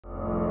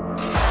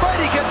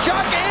Brady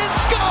Tkachuk and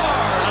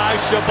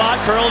scores! Shabbat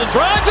curled and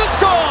drives and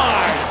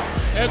scores!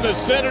 And the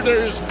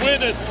Senators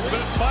win it.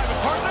 Five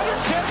apart, another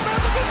chance,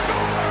 Matheson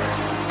scores!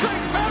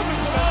 Drake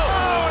Matheson,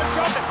 and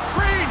dropped it.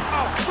 Green,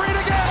 Green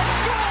again,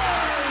 scores!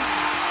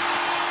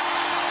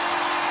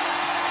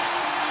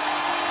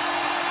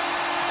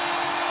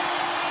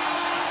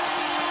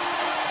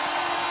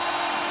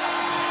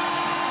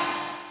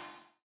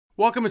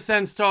 Welcome to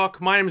Sens Talk.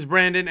 My name is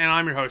Brandon, and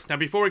I'm your host. Now,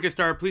 before we get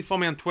started, please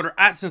follow me on Twitter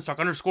at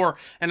 @SensTalk_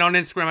 and on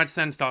Instagram at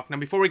SensTalk. Now,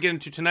 before we get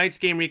into tonight's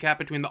game recap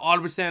between the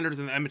Ottawa Senators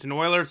and the Edmonton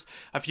Oilers,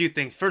 a few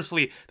things.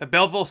 Firstly, the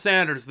Belleville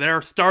Senators,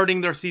 they're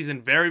starting their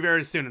season very,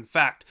 very soon. In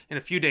fact, in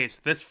a few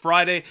days, this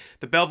Friday,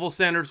 the Belleville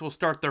Senators will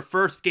start their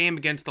first game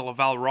against the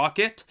Laval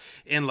Rocket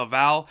in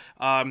Laval.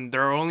 They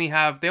only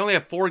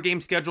have 4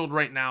 games scheduled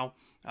right now.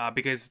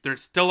 Because they're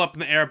still up in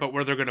the air, but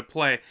where they're going to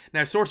play.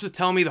 Now, sources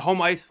tell me the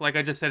home ice, like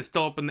I just said, is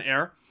still up in the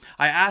air.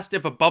 I asked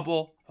if a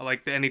bubble,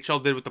 like the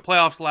NHL did with the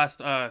playoffs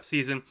last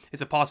season, is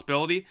a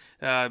possibility.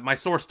 My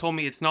source told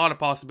me it's not a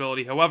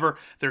possibility. However,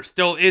 there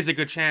still is a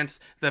good chance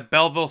that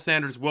Belleville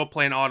Senators will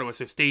play in Ottawa,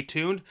 so stay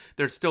tuned.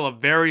 There's still a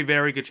very,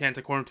 very good chance,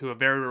 according to a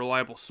very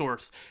reliable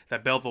source,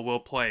 that Belleville will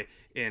play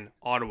in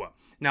Ottawa.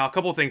 Now, a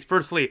couple of things.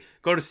 Firstly,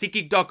 go to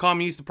SeatGeek.com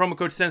and use the promo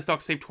code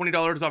SensTalk, save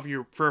 $20 off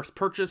your first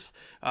purchase.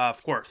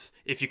 Of course,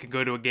 if you can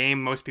go to a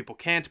game, most people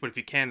can't, but if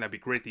you can, that'd be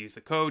great to use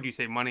the code. You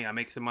save money, I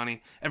make some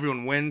money,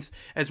 everyone wins.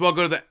 As well,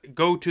 go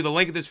to the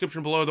link in the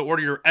description below to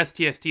order your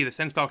STST, the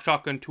SensTalk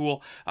Shotgun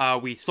Tool.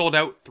 We sold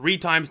out 3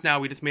 times now.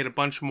 We just made a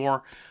bunch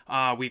more.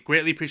 We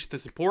greatly appreciate the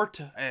support.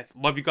 I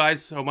love you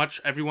guys so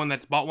much. Everyone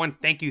that's bought one,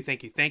 thank you,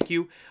 thank you, thank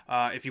you.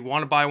 If you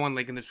want to buy one,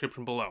 link in the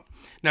description below.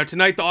 Now,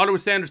 tonight, the Ottawa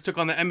Senators took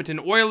on the Edmonton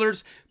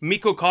Oilers.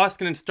 Mikko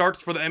Koskinen starts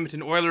for the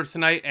Edmonton Oilers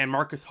tonight, and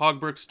Marcus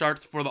Hogberg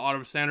starts for the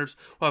Ottawa Senators.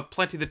 We'll have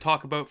plenty to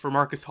talk about for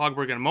Marcus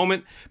Hogberg in a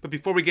moment, but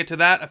before we get to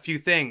that, a few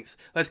things.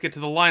 Let's get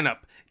to the lineup.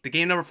 The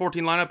game number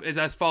 14 lineup is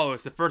as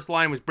follows. The first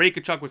line was Brady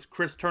Tkachuk with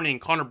Chris Turney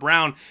and Connor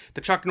Brown.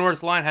 The Chuck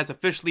Norris line has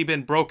officially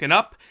been broken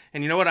up,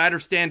 and you know what? I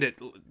understand it.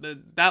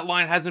 That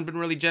line hasn't been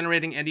really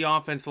generating any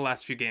offense the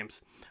last few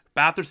games.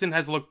 Batherson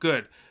has looked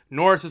good.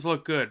 Norris has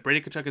looked good.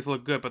 Brady Tkachuk has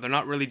looked good, but they're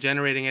not really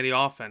generating any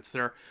offense.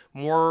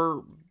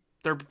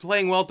 They're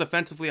playing well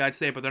defensively, I'd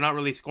say, but they're not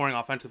really scoring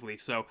offensively.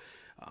 So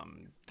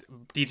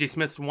DJ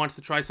Smith wants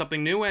to try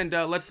something new, and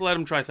let's let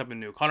him try something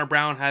new. Connor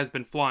Brown has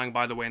been flying,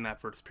 by the way, in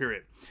that first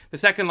period. The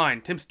second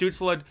line, Tim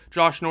Stützle,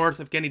 Josh Norris,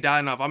 Evgeny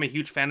Dadonov. I'm a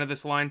huge fan of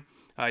this line.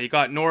 You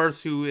got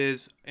Norris, who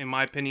is, in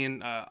my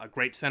opinion, a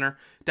great center.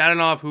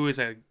 Dadonov, who is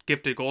a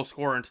gifted goal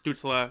scorer, and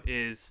Stützle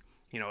is,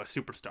 a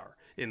superstar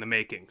in the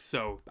making.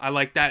 So I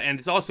like that, and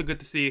it's also good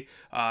to see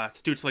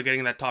Stützle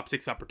getting that top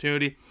 6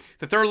 opportunity.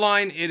 The third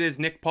line, it is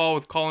Nick Paul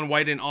with Colin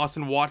White and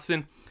Austin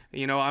Watson.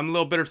 I'm a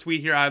little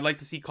bittersweet here. I'd like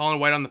to see Colin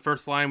White on the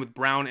first line with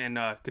Brown and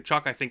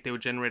Tkachuk. I think they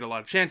would generate a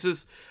lot of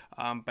chances.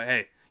 But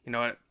hey, you know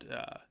what?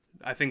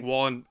 I think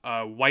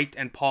White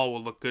and Paul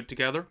will look good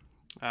together.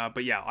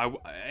 But yeah,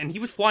 and he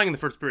was flying in the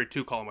first period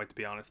too, Colin White, to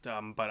be honest.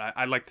 But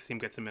I'd like to see him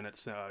get some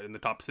minutes in the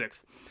top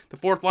 6. The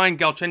fourth line,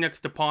 Galchenyuk,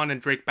 Stepan,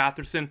 and Drake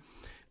Batherson.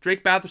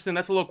 Drake Batherson,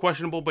 that's a little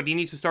questionable, but he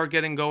needs to start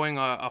getting going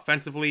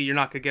offensively. You're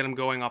not going to get him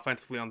going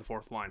offensively on the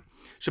fourth line.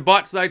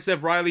 Shabbat,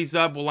 Zaitsev, Riley,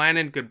 Zub,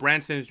 Wolanin,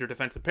 Goodbranson is your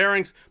defensive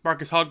pairings.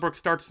 Marcus Hogberg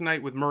starts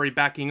tonight with Murray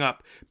backing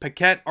up.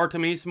 Paquette,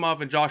 Artem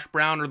Anisimov, and Josh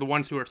Brown are the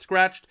ones who are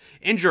scratched.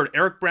 Injured,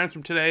 Eric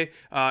Branstrom today,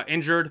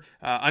 injured,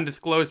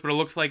 undisclosed, but it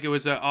looks like it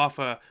was off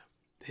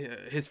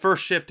his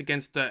first shift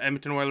against the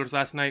Edmonton Oilers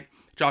last night.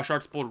 Josh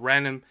Archibald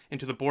ran him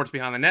into the boards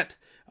behind the net.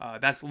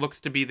 That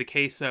looks to be the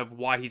case of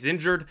why he's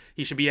injured.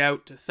 He should be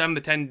out 7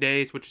 to 10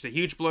 days, which is a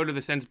huge blow to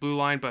the Sens blue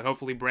line, but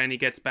hopefully Brandy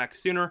gets back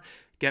sooner.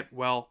 Get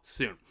well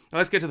soon. Now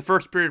let's get to the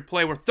first period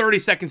play. We're 30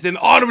 seconds in. The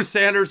Ottawa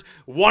Senators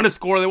want to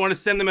score. They want to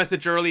send the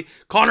message early.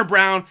 Connor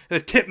Brown, the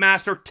tip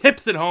master,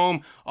 tips it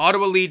home.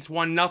 Ottawa leads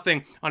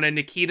 1-0 on a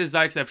Nikita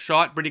Zaitsev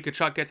shot. Brady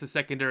Tkachuk gets a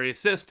secondary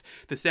assist.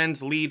 The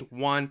Sens lead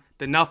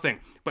 1-0.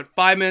 But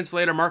 5 minutes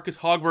later, Marcus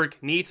Hogberg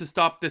needs to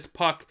stop this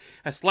puck.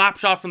 A slap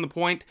shot from the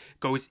point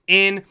goes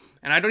in,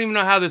 and I don't even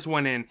know how this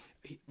went in.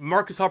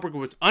 Marcus Hogberg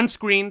was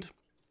unscreened.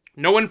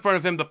 No one in front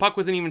of him. The puck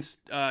wasn't even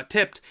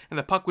tipped, and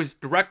the puck was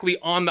directly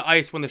on the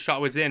ice when the shot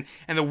was in.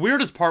 And the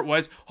weirdest part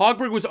was,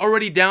 Hogberg was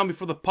already down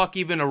before the puck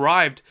even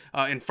arrived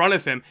in front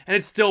of him, and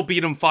it still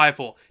beat him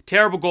 5-0.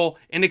 Terrible goal,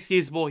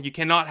 inexcusable. You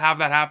cannot have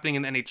that happening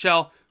in the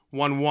NHL.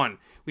 1-1.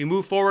 We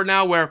move forward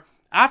now where,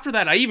 after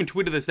that, I even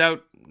tweeted this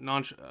out.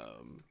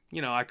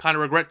 I kind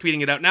of regret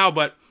tweeting it out now,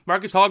 but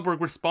Marcus Hogberg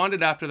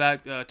responded after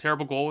that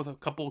terrible goal with a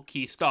couple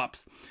key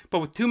stops. But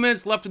with 2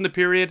 minutes left in the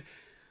period,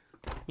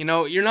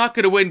 you're not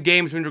going to win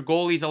games when your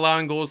goalie's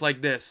allowing goals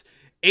like this.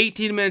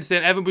 18 minutes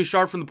in, Evan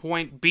Bouchard from the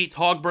point beats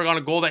Hogberg on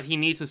a goal that he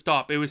needs to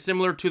stop. It was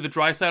similar to the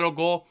Draisaitl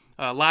goal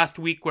last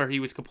week where he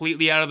was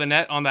completely out of the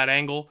net on that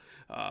angle.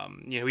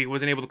 He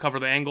wasn't able to cover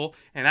the angle,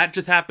 and that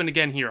just happened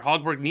again here.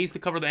 Hogberg needs to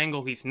cover the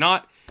angle. He's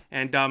not,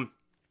 and,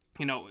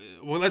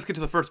 let's get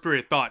to the first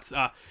period thoughts.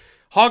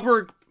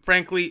 Hogberg,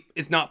 frankly,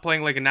 is not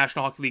playing like a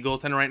National Hockey League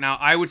goaltender right now.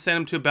 I would send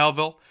him to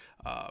Belleville.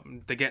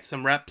 to get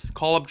some reps,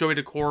 call up Joey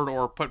Decord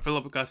or put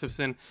Philip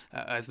Gustafsson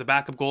as the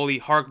backup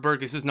goalie.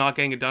 Hogberg is just not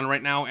getting it done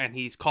right now, and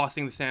he's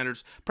costing the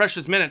Sanders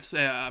precious minutes,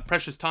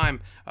 precious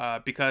time,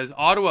 because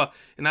Ottawa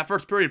in that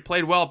first period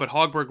played well, but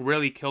Hogberg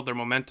really killed their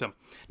momentum.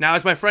 Now,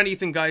 as my friend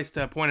Ethan Geist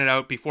pointed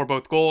out before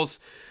both goals,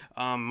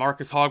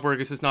 Marcus Hogberg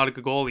is just not a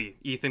good goalie.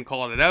 Ethan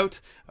called it out.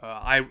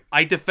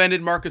 I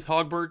defended Marcus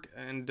Hogberg,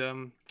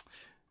 and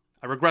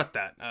I regret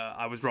that.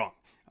 I was wrong.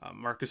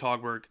 Marcus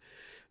Hogberg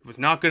was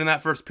not good in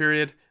that first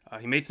period.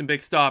 He made some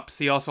big stops.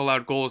 He also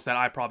allowed goals that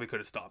I probably could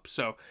have stopped.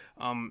 So,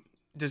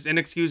 just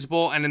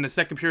inexcusable. And in the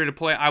second period of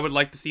play, I would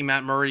like to see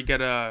Matt Murray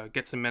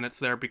get some minutes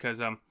there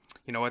because,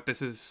 you know what,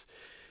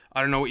 I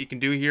don't know what you can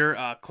do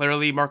here.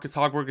 Clearly, Marcus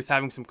Hogberg is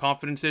having some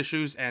confidence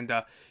issues, and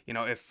you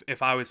know,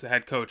 if I was the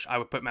head coach, I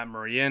would put Matt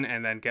Murray in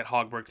and then get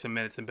Hogberg some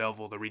minutes in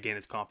Belleville to regain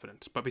his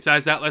confidence. But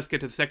besides that, let's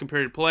get to the second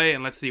period of play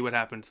and let's see what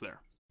happens there.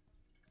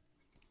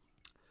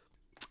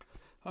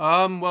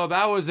 Well,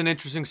 that was an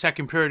interesting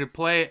second period of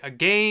play. A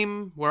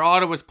game where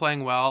Ottawa was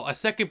playing well. A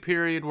second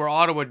period where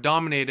Ottawa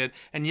dominated,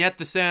 and yet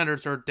the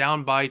Senators are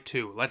down by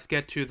 2. Let's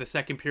get to the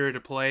second period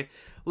of play.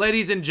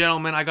 Ladies and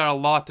gentlemen, I got a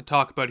lot to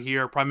talk about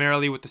here,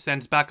 primarily with the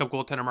Sens backup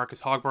goaltender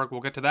Marcus Hogberg.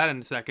 We'll get to that in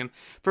a second.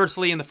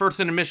 Firstly, in the first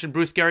intermission,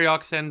 Bruce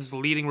Garriock, Sens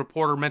leading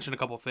reporter, mentioned a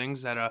couple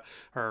things that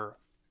are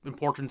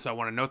important, so I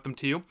want to note them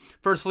to you.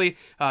 Firstly,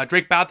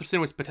 Drake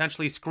Batherson was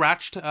potentially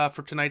scratched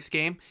for tonight's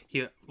game.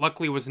 He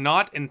luckily was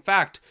not. In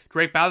fact,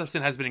 Drake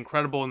Batherson has been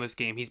incredible in this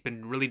game. He's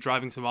been really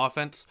driving some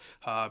offense.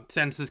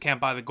 Senses can't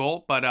buy the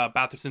goal, but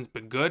Batherson's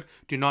been good.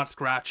 Do not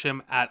scratch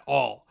him at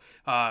all.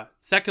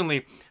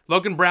 Secondly,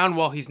 Logan Brown,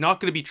 while he's not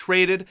going to be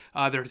traded,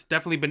 there's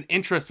definitely been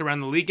interest around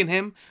the league in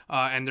him,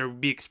 and there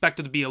would be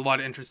expected to be a lot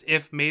of interest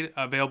if made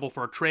available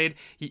for a trade.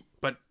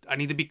 But I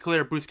need to be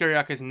clear, Bruce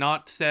Garriock has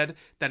not said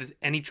that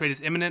any trade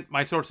is imminent.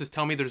 My sources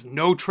tell me there's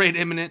no trade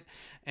imminent,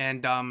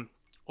 and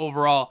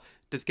overall,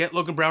 just get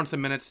Logan Brown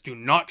some minutes. Do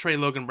not trade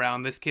Logan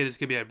Brown. This kid is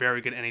going to be a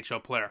very good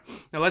NHL player.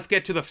 Now let's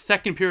get to the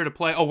second period of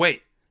play. Oh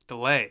wait,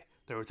 delay.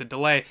 There was a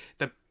delay.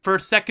 The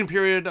second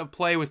period of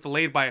play was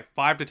delayed by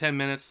 5 to 10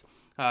 minutes.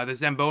 The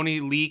Zamboni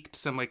leaked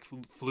some like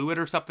fluid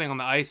or something on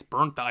the ice,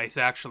 burnt the ice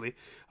actually.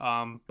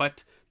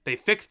 But they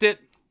fixed it,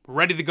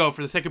 ready to go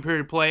for the second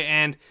period of play.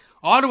 And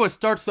Ottawa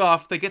starts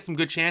off, they get some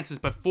good chances,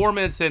 but 4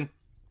 minutes in,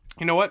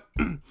 you know what?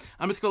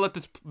 I'm just gonna let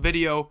this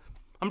video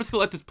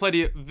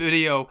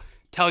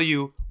tell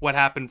you what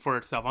happened for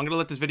itself. I'm gonna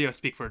let this video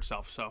speak for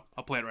itself. So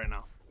I'll play it right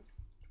now.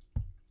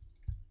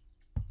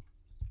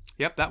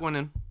 Yep, that went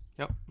in.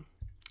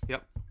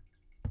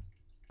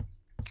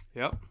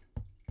 Yep.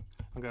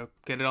 I'm going to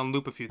get it on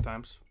loop a few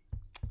times.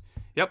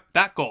 Yep,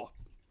 that goal.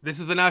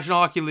 This is the National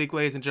Hockey League,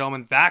 ladies and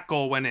gentlemen. That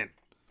goal went in.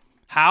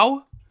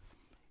 How?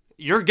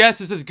 Your guess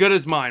is as good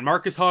as mine.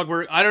 Marcus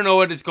Hogberg, I don't know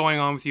what is going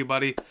on with you,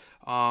 buddy.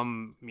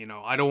 You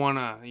know, I don't want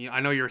to... I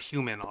know you're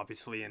human,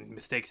 obviously, and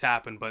mistakes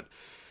happen, but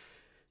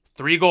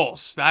 3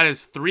 goals. That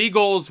is 3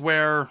 goals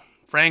where,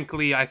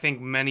 frankly, I think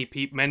many,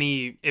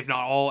 if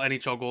not all,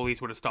 NHL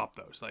goalies would have stopped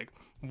those. Like,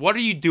 what are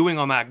you doing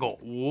on that goal?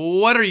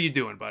 What are you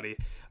doing, buddy?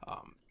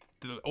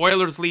 The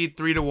Oilers lead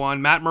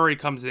 3-1. Matt Murray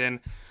comes in.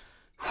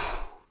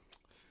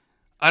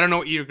 I don't know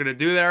what you're going to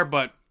do there,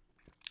 but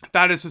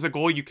that is just a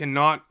goal you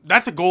cannot...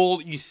 That's a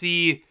goal you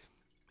see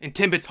in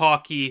Timbits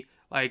hockey,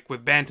 like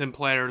with bantam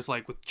players,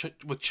 like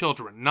with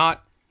children,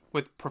 not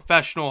with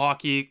professional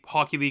hockey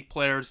league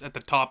players at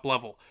the top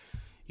level.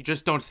 You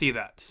just don't see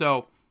that.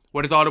 So,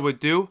 what does Ottawa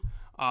do?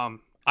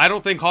 I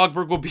don't think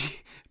Hogberg will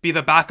be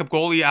the backup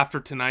goalie after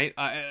tonight.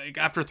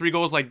 After 3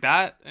 goals like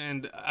that,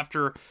 and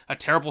after a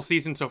terrible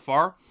season so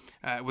far,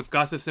 with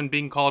Gustafsson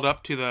being called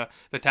up to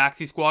the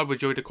taxi squad, with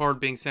Joey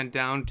Decord being sent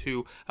down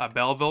to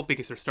Belleville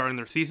because they're starting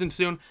their season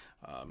soon.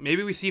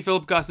 Maybe we see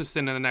Philip Gustafsson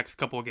in the next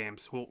couple of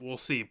games. We'll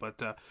see.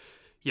 But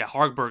yeah,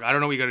 Hogberg, I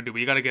don't know what you got to do, but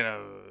you got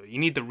to you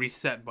need the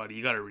reset, buddy.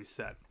 You got to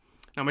reset.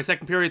 Now, my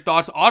second period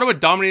thoughts. Ottawa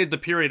dominated the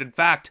period. In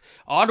fact,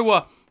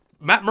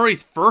 Matt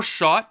Murray's first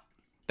shot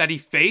that he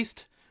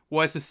faced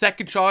was the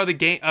second shot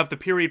of the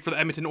period for the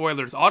Edmonton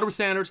Oilers. Ottawa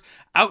Senators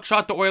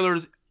outshot the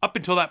Oilers up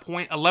until that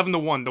point,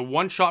 11-1. The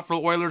one shot for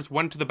the Oilers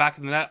went to the back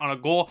of the net on a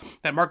goal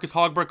that Marcus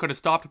Hogberg could have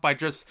stopped by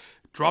just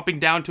dropping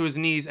down to his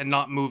knees and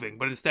not moving.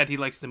 But instead, he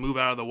likes to move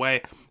out of the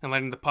way and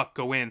letting the puck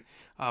go in.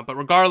 But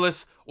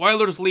regardless,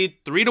 Oilers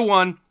lead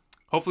 3-1.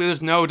 Hopefully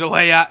there's no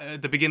delay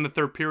to begin the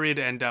third period,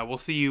 and we'll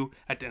see you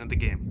at the end of the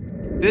game.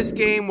 This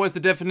game was the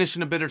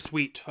definition of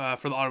bittersweet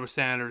for the Ottawa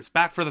Senators.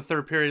 Back for the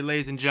third period,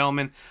 ladies and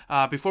gentlemen.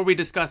 Before we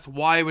discuss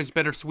why it was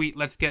bittersweet,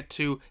 let's get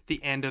to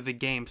the end of the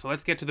game. So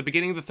let's get to the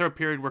beginning of the third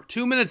period. We're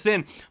 2 minutes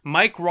in.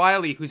 Mike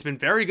Riley, who's been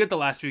very good the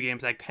last few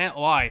games, I can't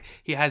lie,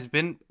 he has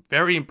been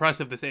very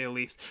impressive, to say the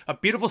least. A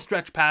beautiful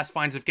stretch pass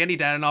finds Evgeny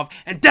Dadonov,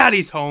 and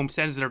Daddy's home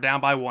sends it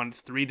down by 1.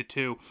 It's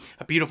 3-2.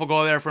 A beautiful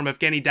goal there from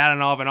Evgeny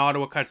Dadonov, and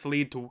Ottawa cuts the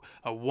lead to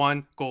a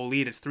 1-goal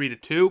lead. It's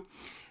 3-2.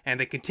 and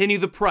they continue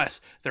the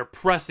press. They're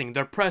pressing,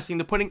 they're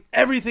putting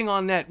everything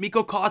on net.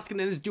 Mikko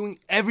Koskinen is doing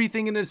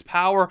everything in his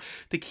power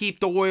to keep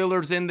the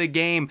Oilers in the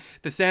game.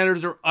 The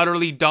Senators are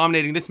utterly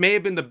dominating. This may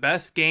have been the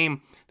best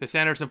game the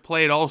Senators have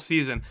played all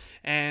season.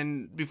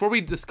 And before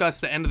we discuss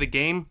the end of the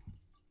game,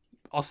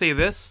 I'll say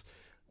this.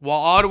 While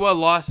Ottawa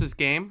lost this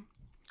game,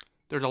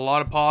 there's a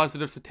lot of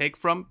positives to take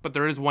from, but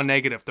there is one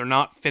negative. They're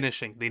not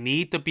finishing. They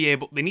need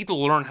to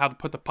learn how to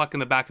put the puck in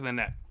the back of the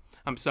net.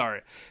 I'm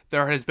sorry.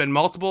 There has been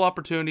multiple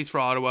opportunities for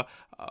Ottawa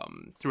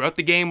throughout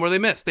the game where they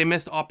missed. They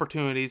missed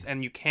opportunities,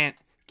 and you can't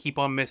keep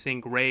on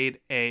missing grade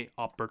A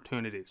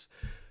opportunities.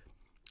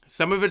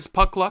 Some of it's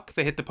puck luck.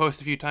 They hit the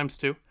post a few times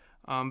too.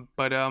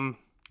 But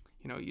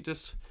you know,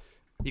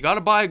 you got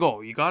to buy a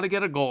goal. You got to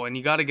get a goal, and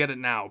you got to get it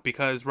now,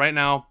 because right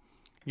now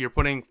you're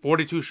putting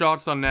 42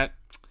 shots on net.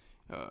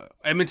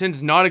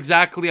 Edmonton's not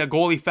exactly a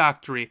goalie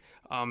factory.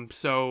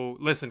 So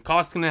listen,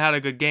 Koskinen had a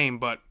good game,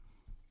 but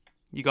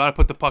you got to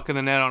put the puck in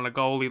the net on a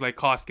goalie like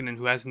Koskinen,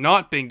 who has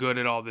not been good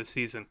at all this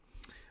season.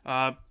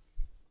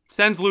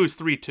 Sens lose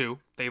 3-2.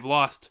 They've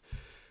lost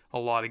a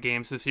lot of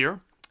games this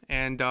year.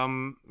 And,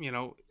 you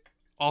know,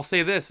 I'll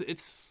say this.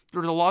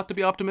 There's a lot to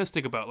be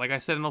optimistic about. Like I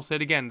said, and I'll say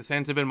it again, the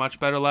Sens have been much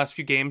better the last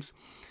few games.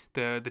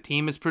 The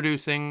team is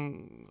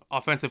producing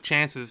offensive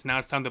chances. Now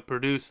it's time to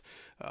produce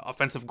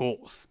offensive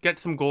goals. Get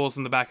some goals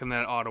in the back of the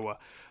net, Ottawa.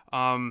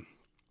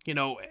 You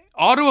know,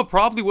 Ottawa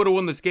probably would have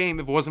won this game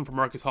if it wasn't for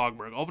Marcus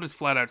Hogberg. I'll just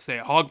flat out say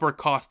it. Hogberg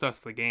cost us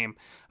the game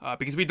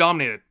because we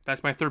dominated.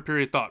 That's my third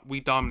period thought. We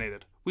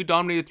dominated. We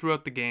dominated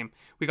throughout the game.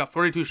 We got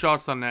 42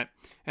 shots on net,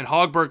 and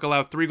Hogberg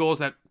allowed 3 goals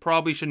that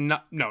probably should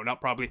not... No,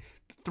 not probably.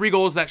 3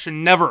 goals that should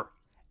never,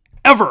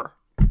 ever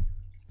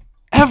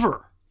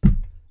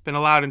been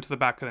allowed into the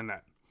back of the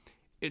net.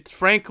 It's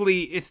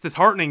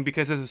disheartening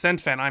because as a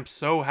Sens fan, I'm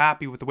so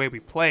happy with the way we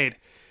played.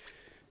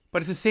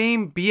 But it's the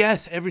same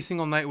BS every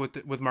single night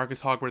with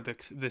Marcus Hogberg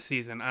this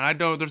season, and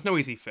there's no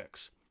easy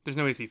fix. There's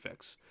no easy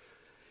fix.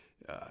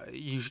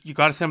 You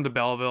got to send him to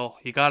Belleville.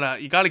 You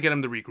gotta get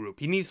him to regroup.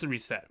 He needs to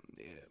reset.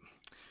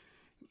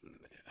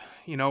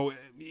 You know,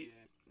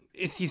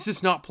 he's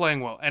just not playing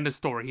well. End of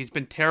story. He's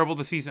been terrible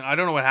this season. I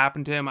don't know what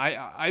happened to him.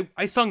 I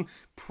sung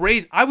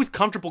praise. I was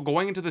comfortable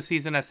going into the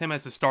season as him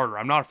as a starter.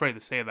 I'm not afraid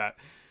to say that.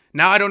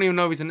 Now I don't even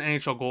know if he's an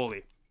NHL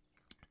goalie.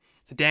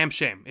 It's a damn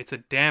shame. It's a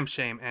damn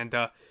shame. And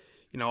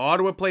you know,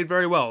 Ottawa played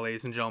very well,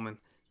 ladies and gentlemen.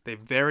 They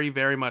very,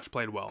 very much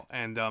played well.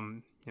 And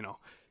you know,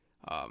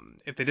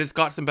 if they just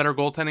got some better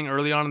goaltending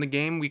early on in the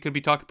game, we could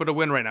be talking about a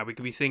win right now. We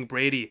could be seeing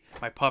Brady,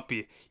 my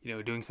puppy, you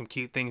know, doing some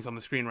cute things on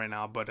the screen right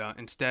now. But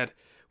instead,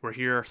 we're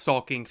here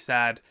sulking,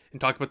 sad,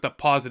 and talking about the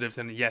positives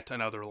in yet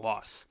another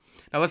loss.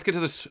 Now let's get to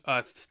the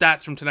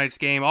stats from tonight's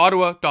game.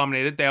 Ottawa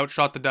dominated. They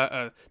outshot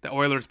the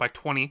Oilers by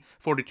 20,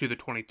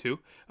 42-22.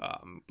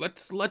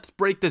 Let's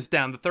break this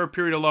down. The third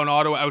period alone,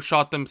 Ottawa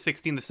outshot them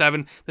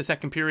 16-7. The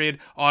second period,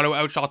 Ottawa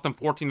outshot them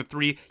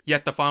 14-3.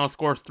 Yet the final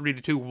score is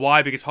 3-2.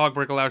 Why? Because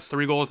Hogberg allows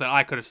 3 goals that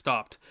I could have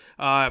stopped.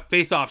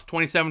 Face-offs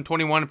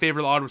 27-21 in favor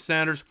of the Ottawa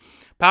Senators.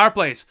 Power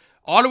plays.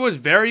 Ottawa is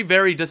very,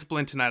 very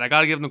disciplined tonight. I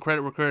got to give them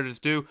credit where credit is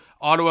due.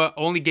 Ottawa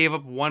only gave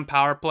up 1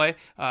 power play.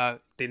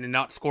 They did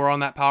not score on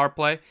that power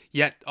play.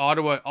 Yet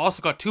Ottawa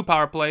also got 2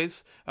 power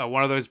plays.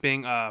 One of those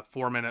being a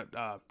 4-minute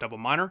double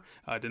minor.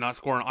 Did not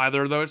score on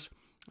either of those.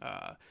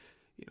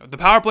 You know, the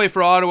power play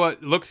for Ottawa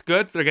looks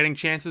good. They're getting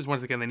chances.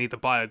 Once again, they need to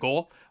buy a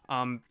goal.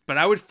 But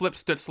I would flip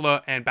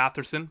Stützle and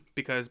Batherson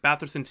because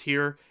Batherson's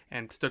here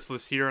and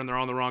Stützle's here, and they're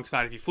on the wrong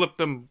side. If you flip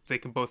them, they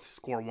can both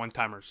score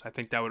one-timers. I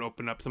think that would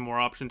open up some more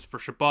options for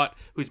Chabot,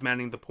 who's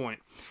manning the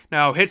point.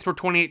 Now, hits were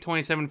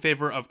 28-27 in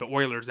favor of the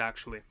Oilers,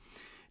 actually.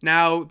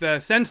 Now, the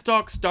Sens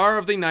Talk star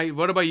of the night,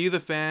 voted by you, the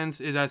fans,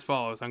 is as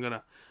follows. I'm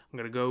gonna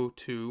go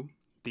to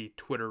the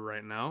Twitter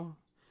right now.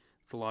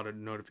 It's a lot of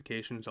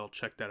notifications. I'll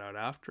check that out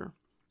after.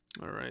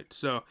 All right,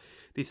 so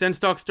the Sens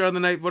Talk star of the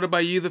night, voted by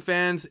you, the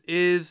fans,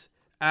 is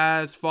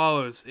as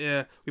follows.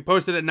 We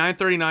posted at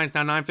 9:39. It's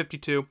now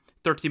 9:52,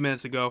 13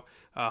 minutes ago.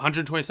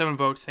 127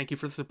 votes. Thank you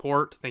for the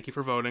support. Thank you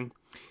for voting.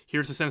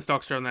 Here's the Sens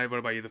Talk star of the night,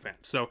 voted by you, the fans.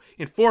 So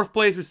in 4th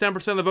place with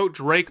 7% of the vote,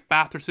 Drake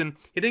Batherson.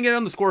 He didn't get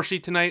on the score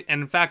sheet tonight,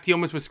 and in fact, he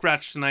almost was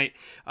scratched tonight.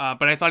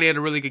 But I thought he had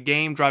a really good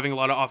game, driving a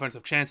lot of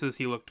offensive chances.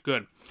 He looked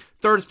good.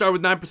 3rd star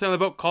with 9% of the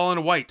vote,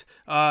 Colin White.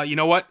 You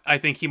know what? I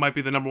think he might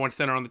be the number 1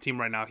 center on the team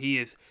right now. He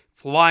is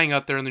flying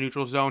out there in the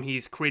neutral zone.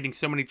 He's creating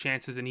so many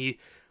chances, and he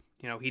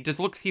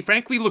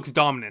frankly looks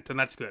dominant, and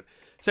that's good.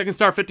 2nd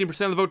star, 15%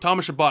 of the vote,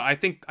 Thomas Chabot. I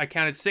think I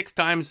counted 6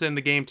 times in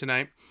the game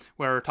tonight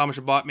where Thomas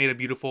Chabot made a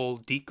beautiful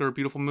deke or a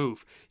beautiful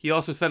move. He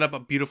also set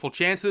up beautiful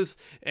chances,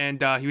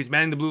 and he was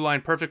manning the blue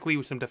line perfectly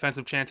with some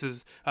defensive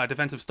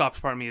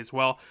stops, as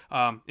well.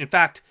 In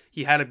fact,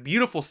 he had a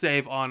beautiful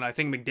save on, I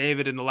think,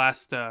 McDavid in the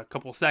last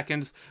couple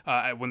seconds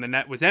when the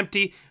net was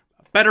empty.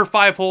 Better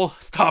 5-hole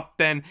stop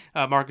than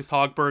Marcus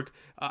Hogberg.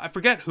 I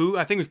forget who.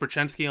 I think it was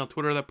Brzezinski on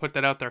Twitter that put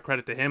that out there.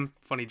 Credit to him.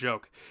 Funny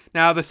joke.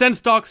 Now, the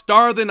Sens Talk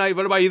star of the night,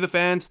 voted by you, the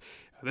fans.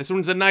 This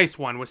one's a nice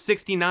one with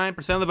 69%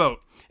 of the vote.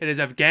 It is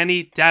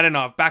Evgeny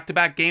Dadonov.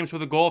 Back-to-back games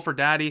with a goal for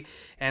Daddy,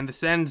 and the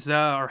Sens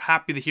are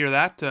happy to hear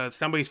that.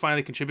 Somebody's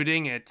finally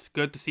contributing. It's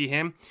good to see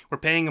him. We're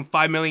paying him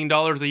 $5 million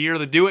a year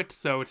to do it,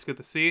 so it's good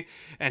to see.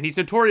 And he's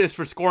notorious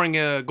for scoring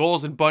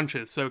goals in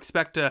bunches, so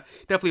expect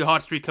definitely a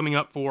hot streak coming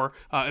up for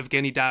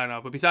Evgeny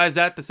Dadonov. But besides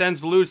that, the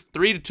Sens lose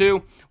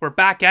 3-2. We're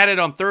back at it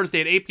on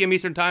Thursday at 8 p.m.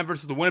 Eastern Time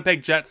versus the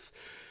Winnipeg Jets.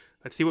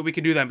 Let's see what we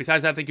can do then.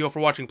 Besides that, thank you all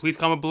for watching. Please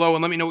comment below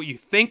and let me know what you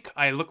think.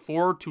 I look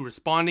forward to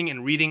responding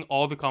and reading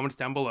all the comments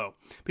down below.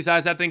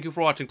 Besides that, thank you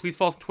for watching. Please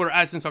follow us on Twitter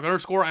at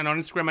 @SensTalk_ and on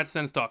Instagram at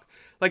SensTalk.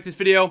 Like this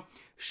video,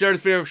 share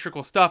this video with your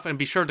cool stuff, and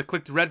be sure to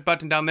click the red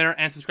button down there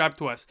and subscribe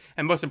to us.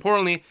 And most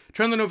importantly,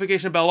 turn the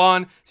notification bell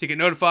on so you get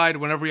notified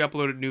whenever we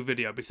upload a new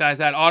video. Besides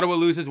that, Ottawa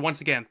loses once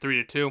again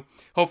 3-2.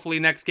 Hopefully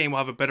next game we'll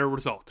have a better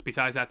result.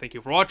 Besides that, thank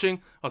you for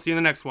watching. I'll see you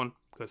in the next one.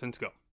 Go Sens go.